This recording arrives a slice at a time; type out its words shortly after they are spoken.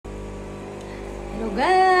Hello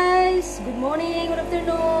guys! Good morning, good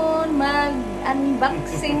afternoon!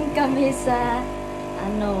 Mag-unboxing kami sa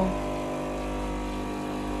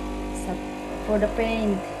for the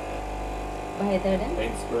paint. Bahit tayo din?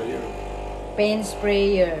 Paint sprayer. Paint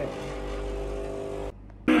sprayer.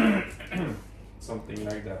 Something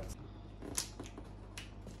like that.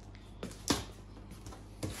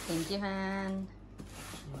 Thank you, Han.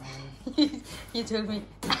 You told me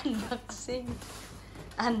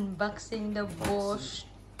unboxing the Bosch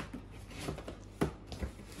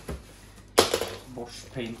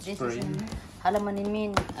Paint This spray. is halaman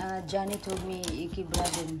min Johnny told me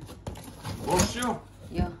ikibladen. Bosch, ja.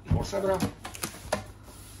 Ja. Bosch är bra.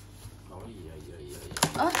 Oj, oj, oj, oj.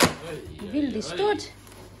 Ah, väldigt stort.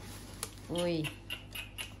 Oj.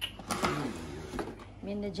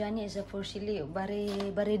 Min Johnny is a for silly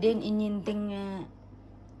bare den inyinting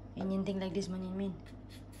like this man min.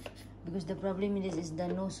 Because the problem is the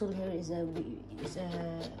nozzle here is the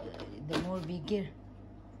more bigger.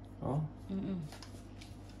 Ja.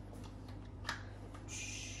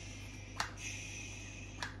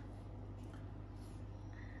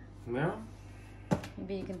 Ja.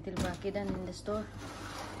 Maybe you can tillbaka den in the store.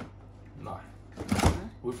 Nej.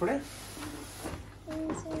 Hvorfor det?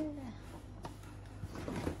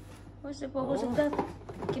 What's the purpose of that?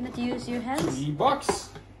 You cannot use your hands? $3.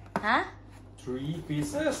 Huh? 3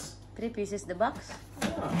 pieces. 3 pieces the box?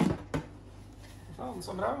 Ja. Fan,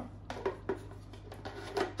 så bra.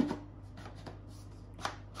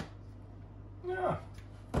 Ja.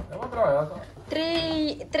 Det var bra, ja.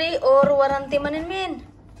 3 or warranty manin min.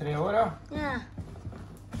 3 år, ja. Yeah.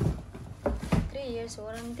 3 years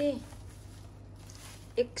warranty.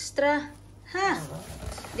 Extra. Ha?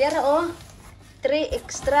 Diara oh. 3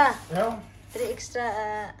 extra. Ja. 3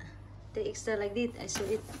 extra like this. I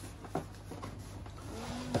saw it.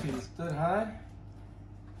 Filter här.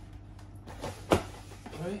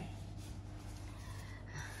 Oj.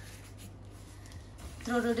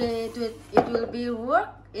 Through it will be work.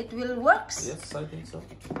 It will works. Yes, I think so.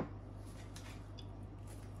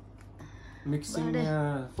 Mixing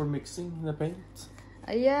for mixing the paint.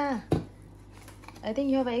 Yeah. I think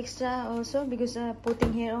you have an extra also because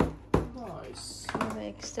putting here on. Nice. You have an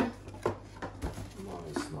extra.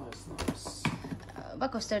 Nice.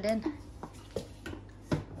 Vad kostar den?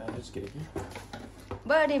 Jag huskar inte.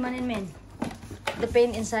 Vad är det mannen min? The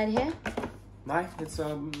paint inside here? Nej, it's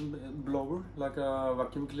a blower, like a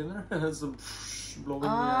vacuum cleaner. It's a blowing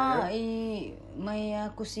Ah, air. may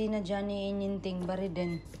kusina Johnny ininting bari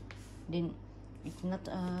din it's not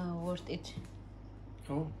worth it.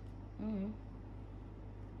 Oh, Mm.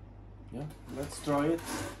 yeah. Let's try it.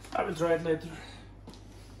 I will try it later.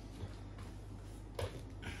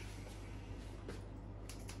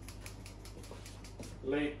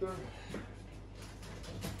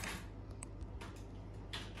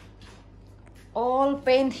 All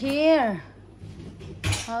paint here.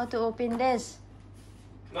 How to open this?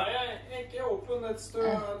 Nej, inte open. Let's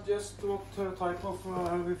just what type of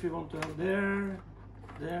if you want to have there.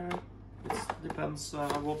 It depends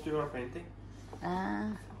what you are painting.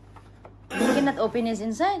 You cannot open this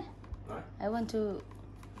inside. No. I want to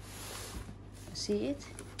see it.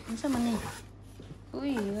 Ano man ni?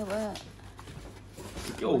 Uy, you have a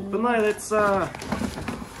Inte open. Nej, it's like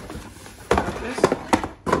this.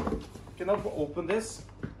 You cannot open this.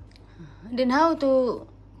 Then how to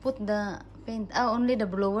put the paint? Ah, only the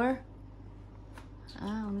blower.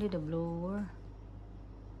 Ah, only the blower.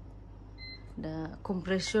 The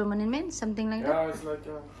compressor man in something like that. Yeah, it's like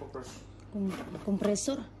a compressor.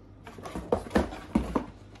 Compressor.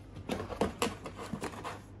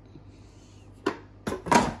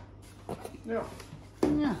 Yeah.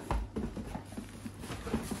 Yeah.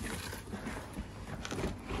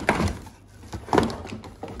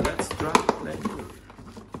 Let's try it later.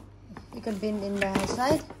 You can paint in the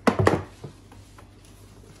side.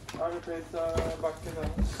 I will paint back in the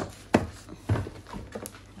house.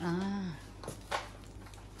 Ah.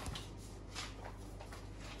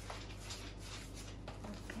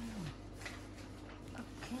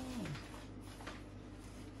 Okay.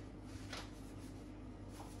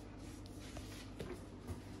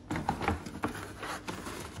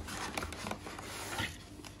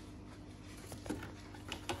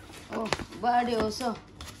 Oh, body also.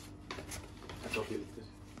 Jag tar filter.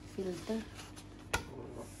 Filter.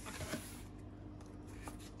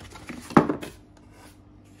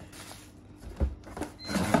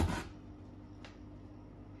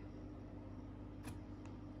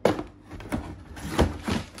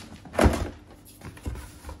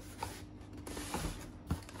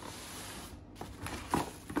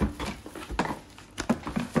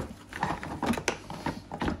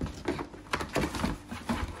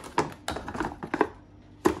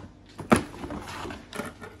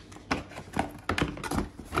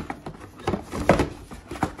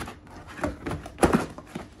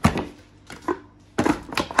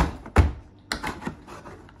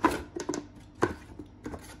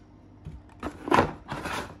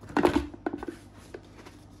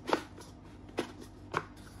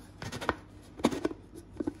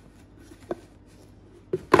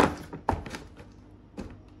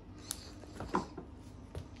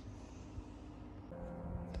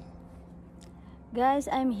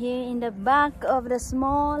 Guys, I'm here in the back of the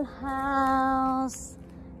small house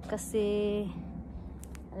kasi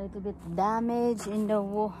a little bit damage in the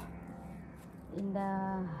wall, in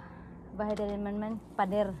the bahay man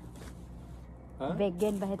pader. Huh?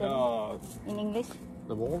 Veggen bahay in English.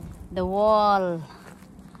 The wall. The wall.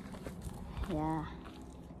 Yeah.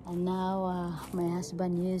 And now my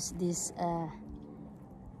husband used this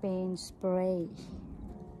paint spray.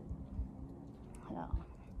 Yeah.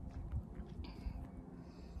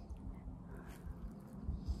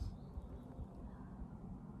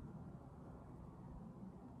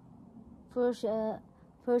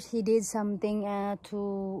 First he did something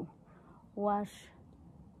to wash,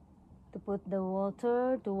 to put the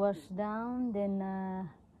water to wash down. Then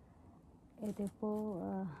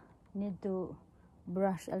need to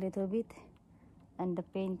brush a little bit, and the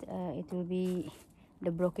paint it will be the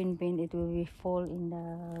broken paint. It will be fall in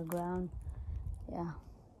the ground. Yeah.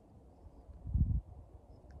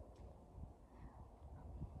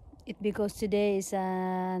 It because today is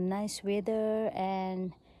a nice weather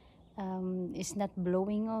and it's not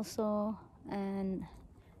blowing also, and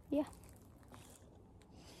yeah.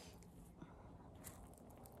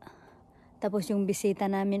 Tapos yung bisita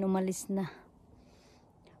namin umalis na.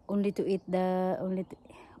 Only to eat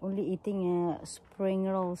only eating spring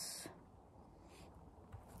rolls.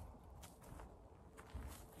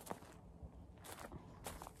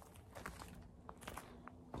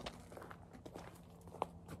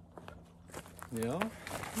 Ja.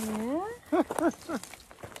 Yeah.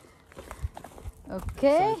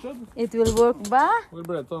 Okay. It will work ba? Hvor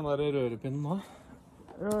ble det av den der rørepinnen nå?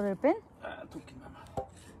 Rørepinn? Jeg tok den med meg.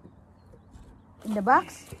 In the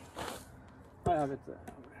box? Nei, jeg vet det.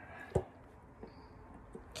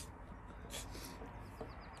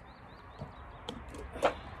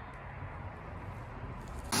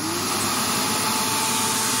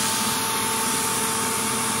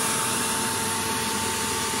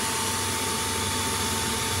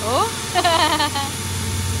 Oh?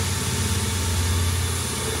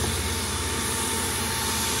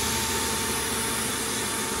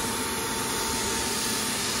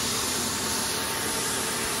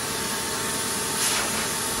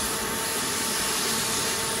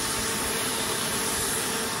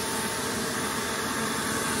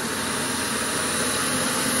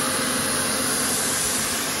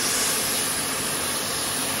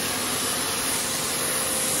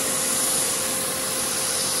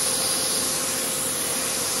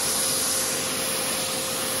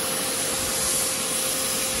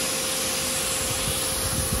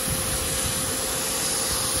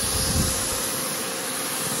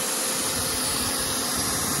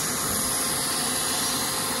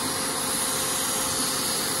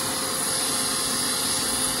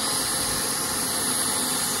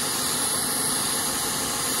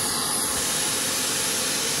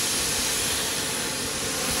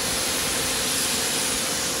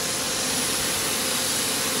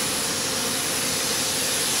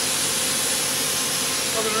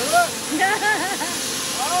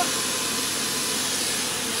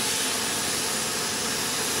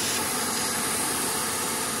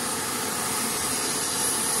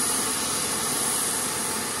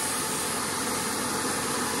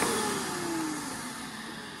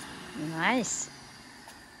 Nice.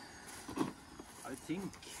 I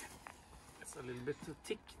think it's a little bit too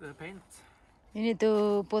thick, the paint. You need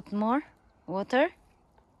to put more water.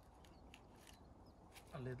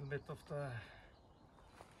 A little bit of the...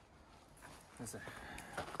 Let's see.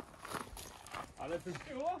 Ja, det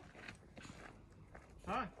funker jo.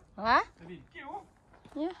 Hæ? Hva? Det virker jo.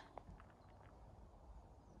 Ja.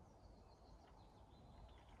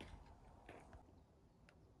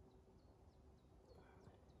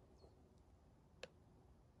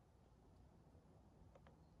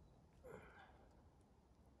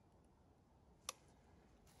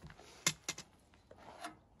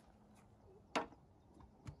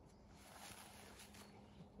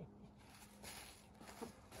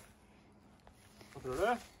 Hva tror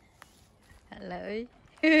du? Hello.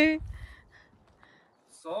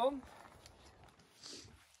 Sånn.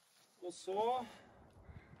 Og så...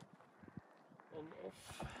 On, off.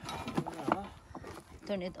 Ja.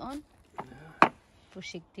 Turn it on.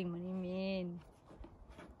 Forsiktig, Manimin.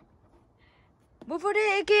 Hvorfor det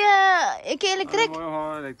ikke elektrik? Du må jo ha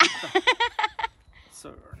elektrik, da.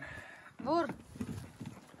 Søren. Hvor?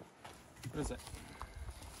 Skal vi se.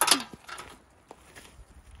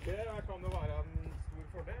 Det kan jo være en stor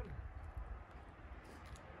fordel.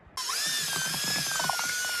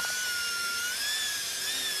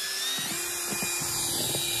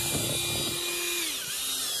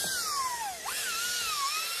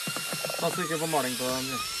 Pass ikke på maling på den.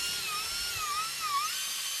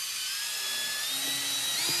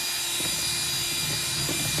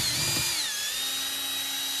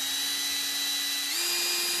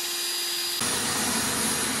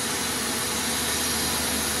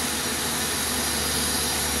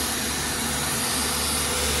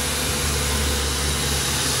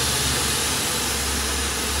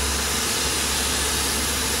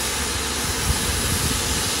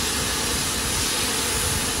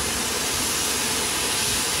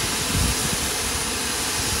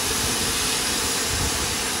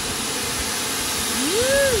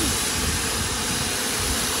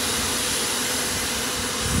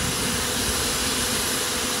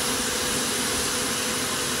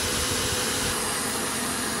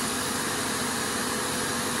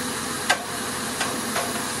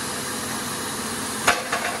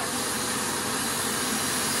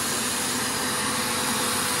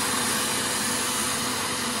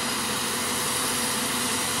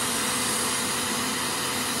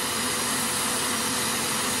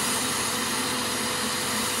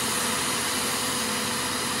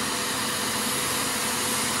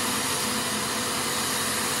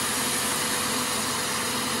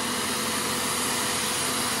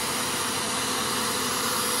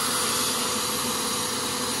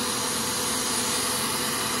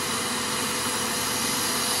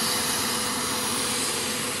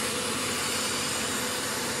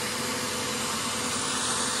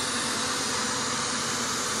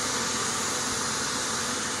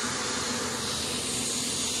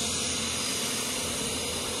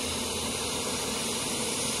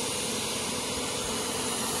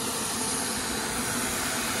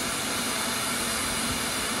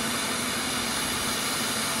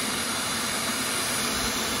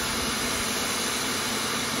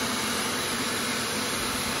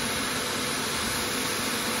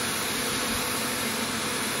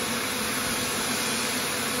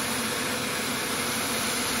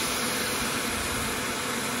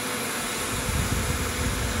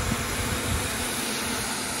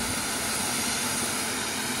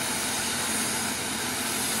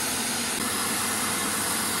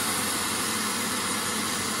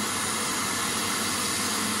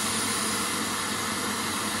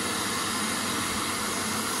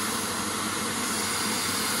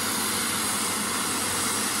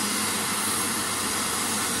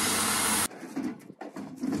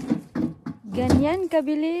 ganyan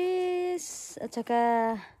kabilis. At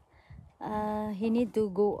saka he need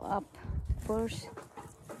to go up first.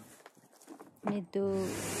 Need to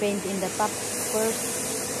paint in the top first.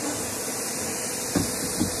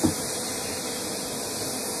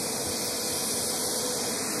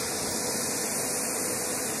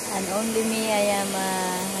 And only me, I am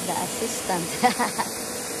the assistant.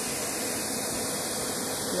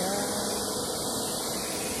 Yeah.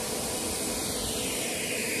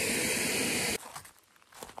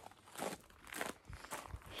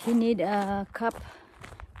 He need a cup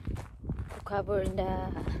to cover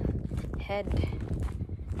the head.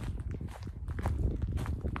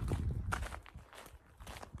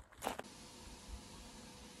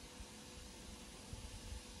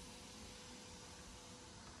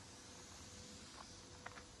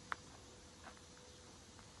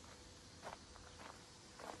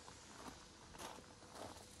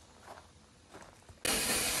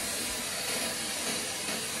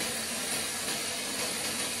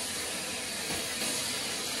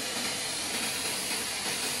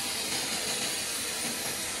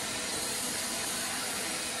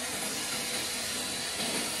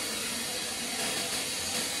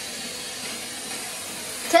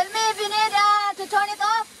 Tell me if you need to turn it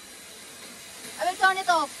off. I will turn it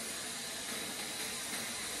off.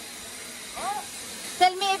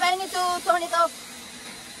 Tell me if I need to turn it off.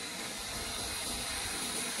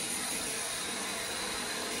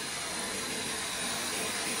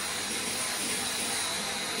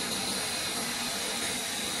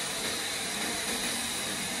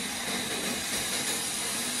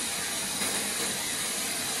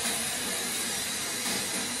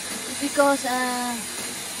 Because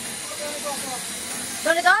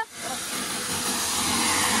turn it off?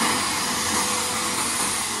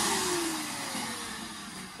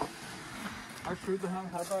 I should have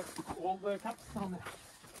had all the caps on it.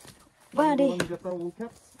 Buddy. Can you go and get the old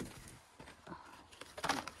caps?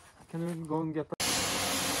 Can you go and get the...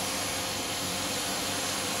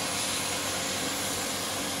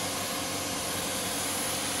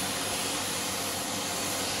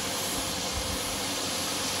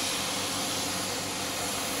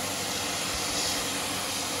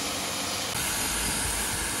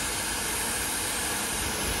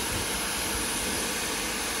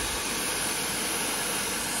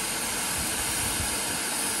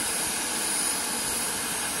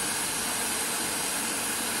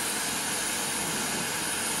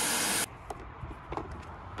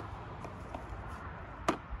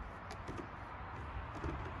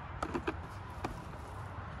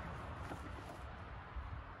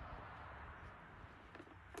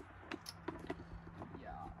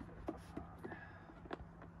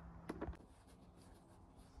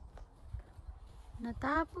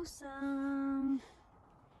 Natapos ang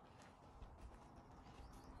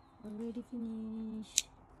already finished.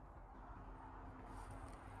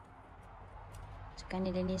 Saka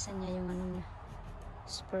nilinisan niya yung ano niya,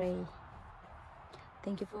 spray.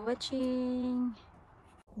 Thank you for watching.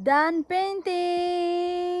 Done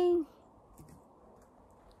painting!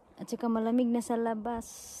 At saka malamig na sa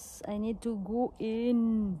labas. I need to go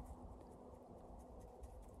in.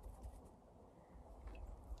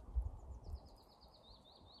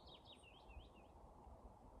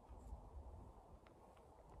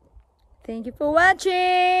 Thank you for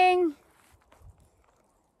watching.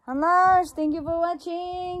 Lars, thank you for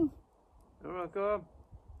watching. You're welcome.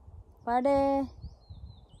 Pade.